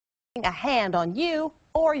a hand on you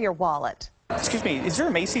or your wallet. Excuse me, is there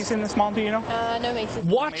a Macy's in this mall, do you know? No Macy's.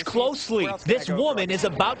 Watch closely. This woman is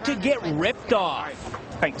about to get ripped off.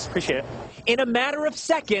 Thanks, appreciate it. In a matter of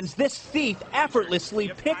seconds, this thief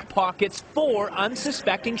effortlessly pickpockets 4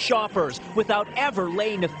 unsuspecting shoppers without ever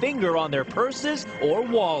laying a finger on their purses or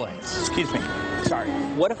wallets. Excuse me, sorry.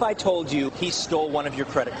 What if I told you he stole one of your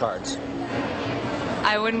credit cards?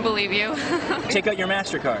 I wouldn't believe you. Take out your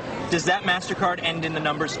MasterCard. Does that MasterCard end in the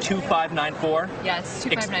numbers 2594? Yes,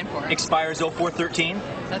 2594. Expires 0413?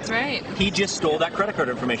 That's right. He just stole that credit card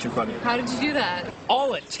information from you. How did you do that?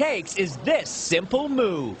 All it takes is this simple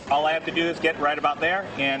move. All I have to do is get right about there,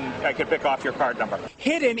 and I can pick off your card number.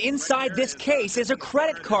 Hidden inside this case is a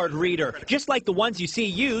credit card reader, just like the ones you see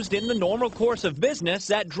used in the normal course of business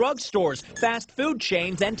at drugstores, fast food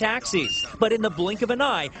chains, and taxis. But in the blink of an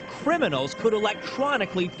eye, criminals could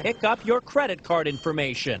electronically pick up your credit card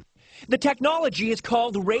information. The technology is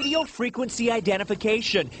called radio frequency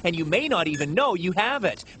identification, and you may not even know you have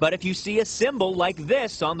it. But if you see a symbol like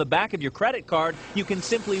this on the back of your credit card, you can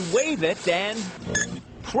simply wave it and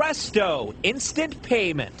presto, instant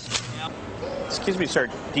payment. Excuse me, sir,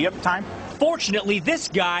 do you have time? Fortunately, this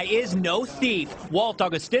guy is no thief. Walt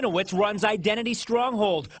Augustinowitz runs Identity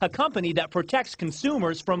Stronghold, a company that protects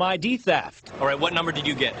consumers from ID theft. All right, what number did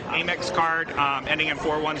you get? Amex card ending in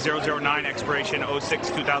 41009, expiration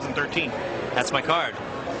 06-2013. That's my card.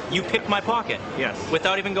 You picked my pocket. Yes.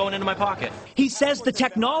 Without even going into my pocket. He says the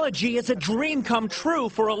technology is a dream come true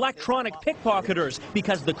for electronic pickpocketers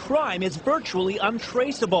because the crime is virtually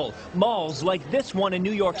untraceable. Malls like this one in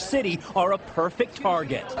New York City are a perfect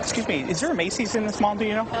target. Excuse me, is there a Macy's in this mall, do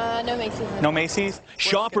you know? No Macy's. No Macy's?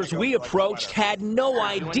 Shoppers we approached had no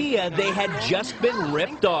idea they had just been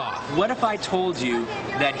ripped off. What if I told you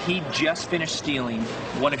that he just finished stealing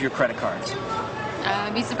one of your credit cards?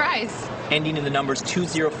 Be surprised. Ending in the numbers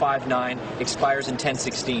 2059, expires in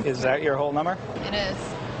 1016. Is that your whole number? It is.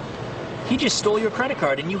 He just stole your credit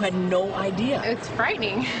card and you had no idea. It's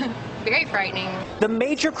frightening. Very frightening. The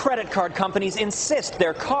major credit card companies insist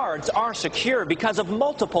their cards are secure because of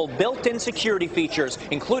multiple built-in security features,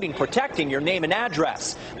 including protecting your name and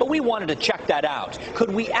address. But we wanted to check that out.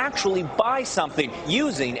 Could we actually buy something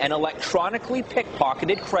using an electronically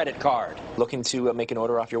pickpocketed credit card? Looking to make an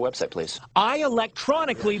order off your website, please. I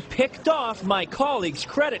electronically picked off my colleague's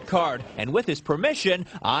credit card, and with his permission,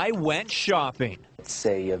 I went shopping. It's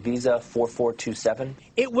a Visa 4427.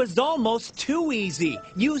 It was almost too easy.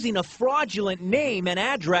 Using a fraudulent name and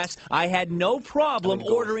address, I had no problem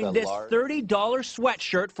ordering this $30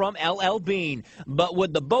 sweatshirt from LL Bean. But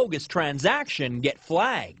would the bogus transaction get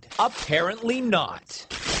flagged? Apparently not.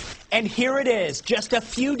 And here it is, just a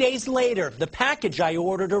few days later, the package I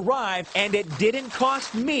ordered arrived, and it didn't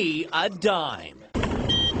cost me a dime.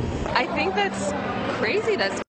 I think that's crazy. That's